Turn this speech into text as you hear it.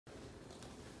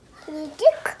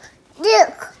Duck,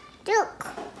 duck,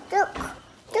 duck, duck,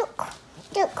 duck,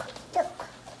 duck, duck.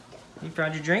 You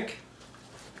found your drink?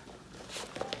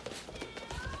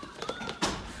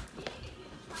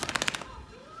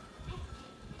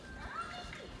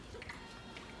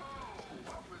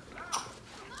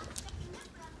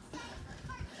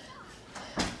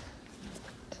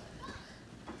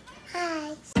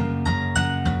 Hi.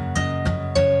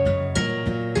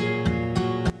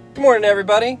 Good morning,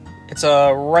 everybody. It's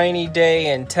a rainy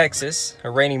day in Texas, a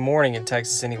rainy morning in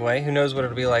Texas anyway. Who knows what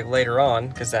it'll be like later on,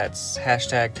 because that's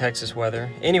hashtag Texas weather.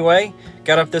 Anyway,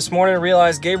 got up this morning and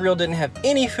realized Gabriel didn't have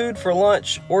any food for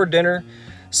lunch or dinner,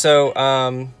 so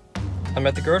I'm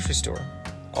at the grocery store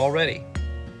already.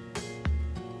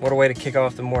 What a way to kick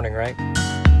off the morning, right?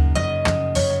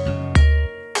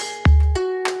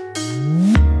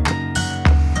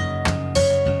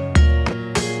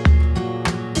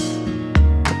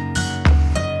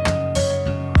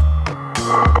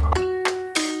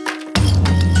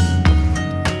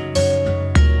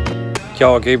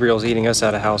 Y'all, Gabriel's eating us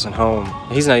out of house and home.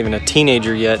 He's not even a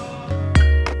teenager yet.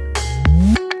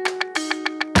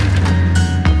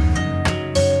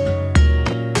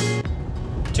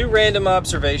 Two random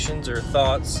observations or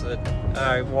thoughts that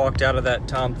I walked out of that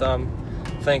Tom Thumb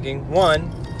thinking. One,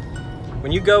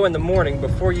 when you go in the morning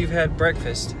before you've had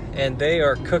breakfast and they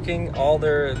are cooking all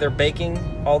they're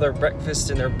baking all their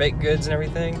breakfast and their baked goods and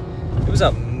everything, it was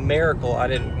a miracle I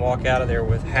didn't walk out of there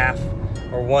with half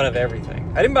or one of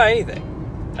everything. I didn't buy anything.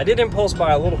 I did impulse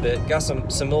buy a little bit, got some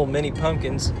little mini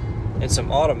pumpkins and some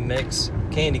autumn mix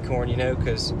candy corn, you know,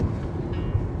 because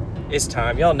it's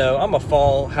time. Y'all know I'm a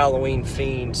fall Halloween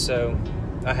fiend, so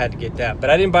I had to get that. But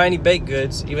I didn't buy any baked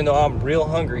goods, even though I'm real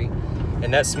hungry,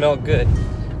 and that smelled good.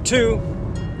 Two,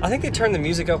 I think they turned the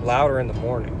music up louder in the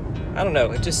morning. I don't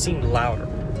know, it just seemed louder.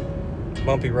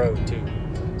 Bumpy road, too.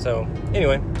 So,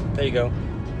 anyway, there you go.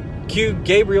 Cue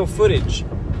Gabriel footage.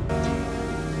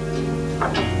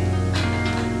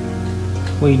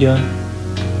 What are you doing?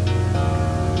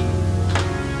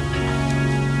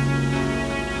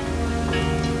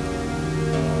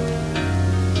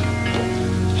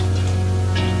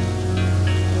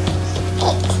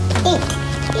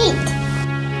 Eat.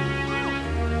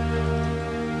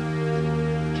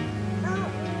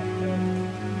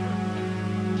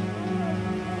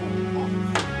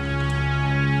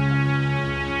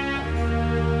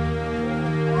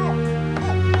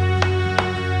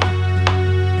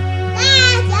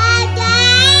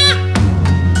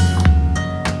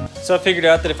 So I figured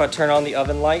out that if I turn on the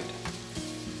oven light,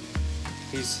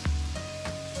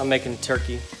 I'm making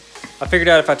turkey. I figured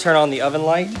out if I turn on the oven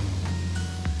light,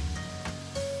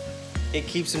 it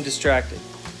keeps him distracted.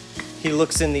 He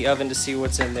looks in the oven to see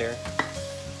what's in there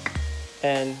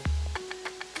and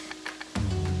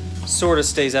sort of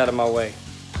stays out of my way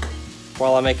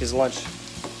while I make his lunch.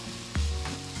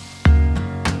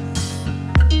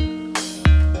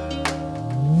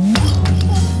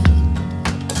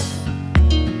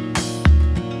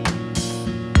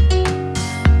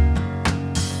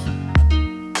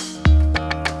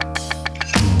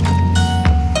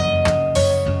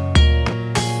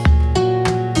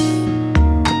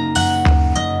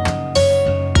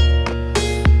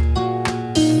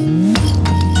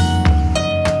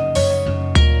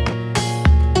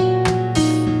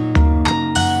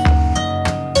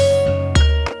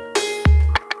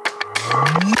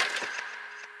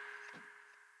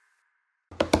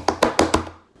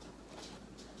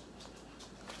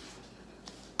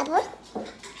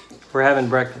 We're having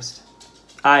breakfast.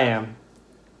 I am.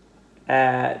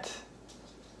 At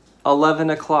 11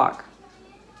 o'clock.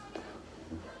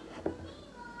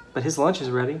 But his lunch is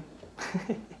ready.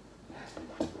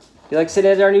 You like to sit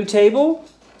at our new table?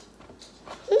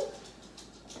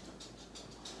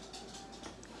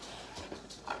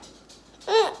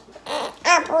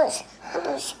 Apples.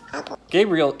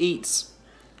 Gabriel eats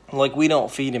like we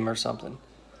don't feed him or something.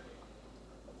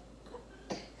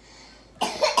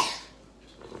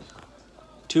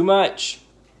 Too much.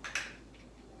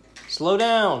 Slow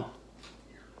down.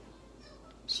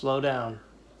 Slow down.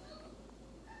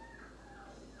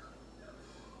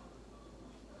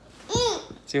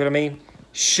 See what I mean?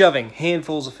 Shoving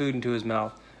handfuls of food into his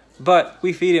mouth. But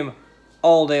we feed him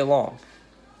all day long.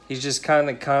 He's just kind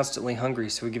of constantly hungry,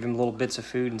 so we give him little bits of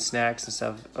food and snacks and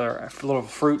stuff, or a little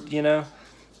fruit, you know,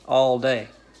 all day.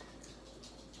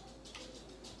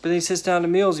 But then he sits down to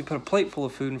meals, you put a plate full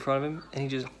of food in front of him, and he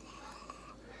just...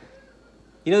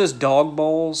 You know those dog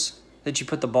bowls that you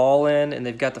put the ball in and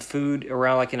they've got the food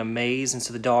around like in a maze, and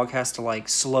so the dog has to like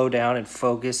slow down and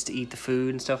focus to eat the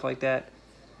food and stuff like that?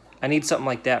 I need something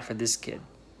like that for this kid.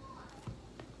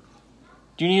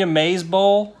 Do you need a maze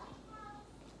bowl?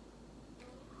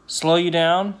 slow you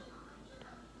down.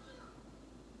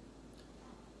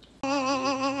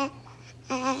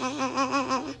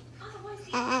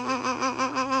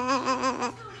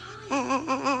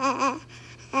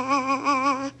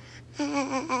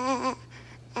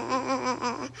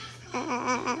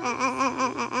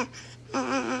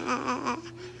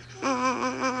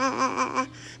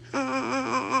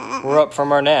 We're up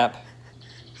from our nap.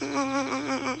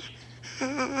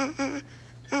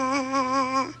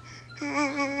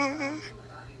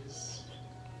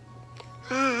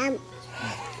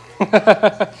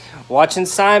 Watching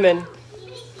Simon. I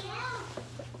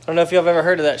don't know if y'all have ever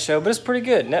heard of that show, but it's pretty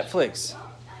good. Netflix.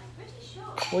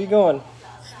 Where you going?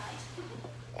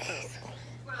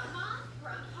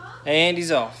 And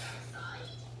he's off.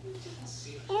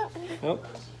 Nope.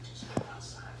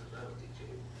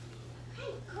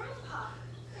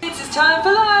 It's time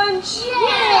for lunch!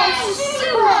 Yes!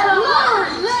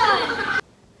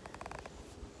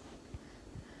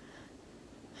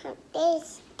 This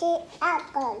is the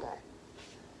apple.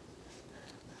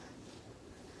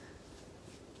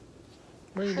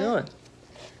 What are you doing?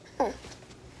 What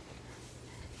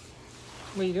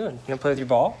are you doing? You gonna play with your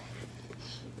ball?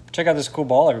 Check out this cool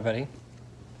ball, everybody.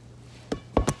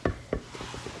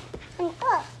 Go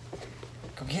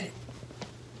get it.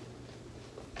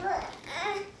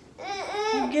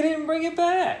 You get it and bring it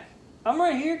back. I'm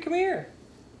right here. Come here.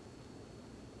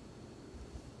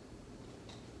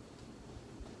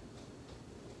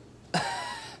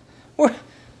 What?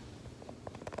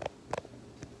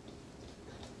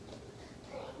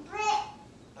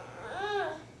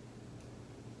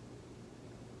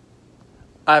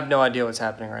 I have no idea what's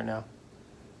happening right now.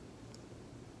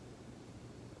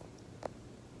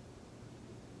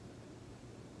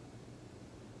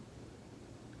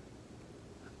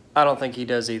 I don't think he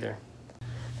does either.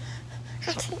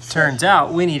 Turns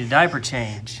out we need a diaper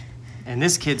change. And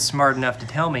this kid's smart enough to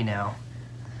tell me now.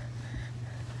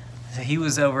 So he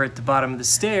was over at the bottom of the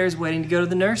stairs waiting to go to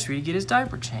the nursery to get his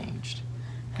diaper changed.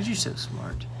 Because you're so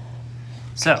smart.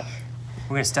 So,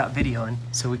 we're going to stop videoing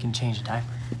so we can change the diaper.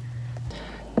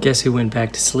 Guess who went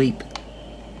back to sleep?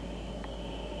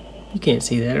 You can't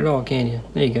see that at all, can you?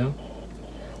 There you go.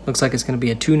 Looks like it's going to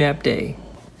be a 2-nap day.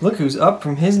 Look who's up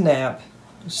from his nap.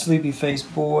 Sleepy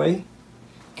faced boy.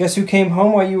 Guess who came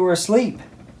home while you were asleep?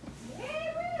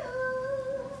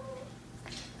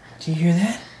 Do you hear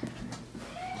that?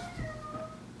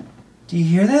 Do you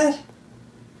hear that?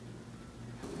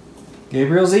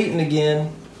 Gabriel's eating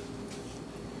again.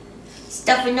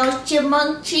 Stuffing those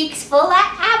chipmunk cheeks full of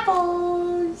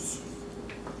apples.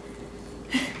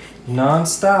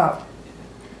 Non-stop.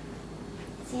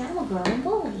 See, I'm a grown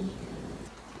boy.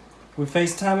 We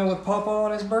FaceTiming with Papa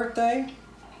on his birthday?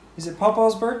 Is it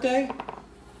Papa's birthday?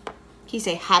 He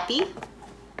say happy?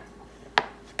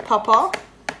 Papa?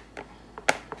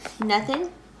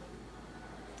 Nothing?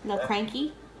 No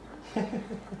cranky?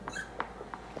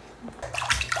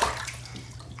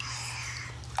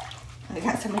 I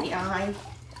got so many eyes.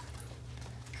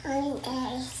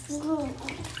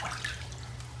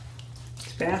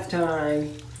 It's bath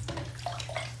time.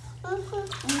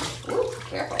 Ooh,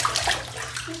 careful.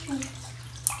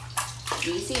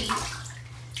 Easy.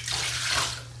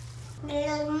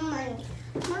 Mama.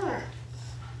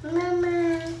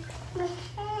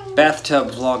 Bathtub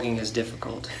vlogging is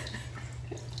difficult.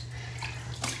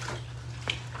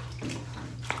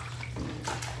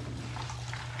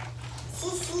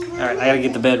 Alright, I gotta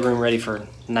get the bedroom ready for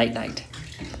night-night.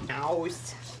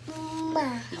 Nose.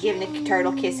 You giving the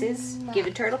turtle kisses? Give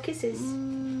the turtle kisses.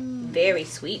 Very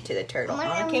sweet to the turtle.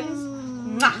 Huh,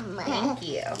 Kim? Thank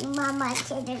you. Mama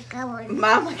said the cover.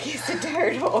 Mama kissed the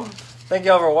turtle. Thank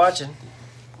y'all for watching.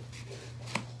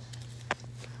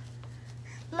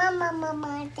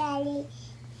 Mama, Daddy.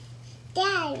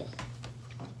 Daddy.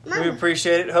 We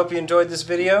appreciate it. Hope you enjoyed this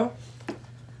video.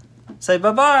 Say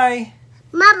bye-bye.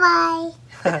 Bye-bye.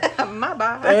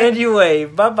 Bye-bye. And you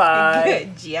wave. Bye-bye.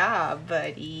 Good job,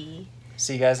 buddy.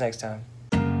 See you guys next time.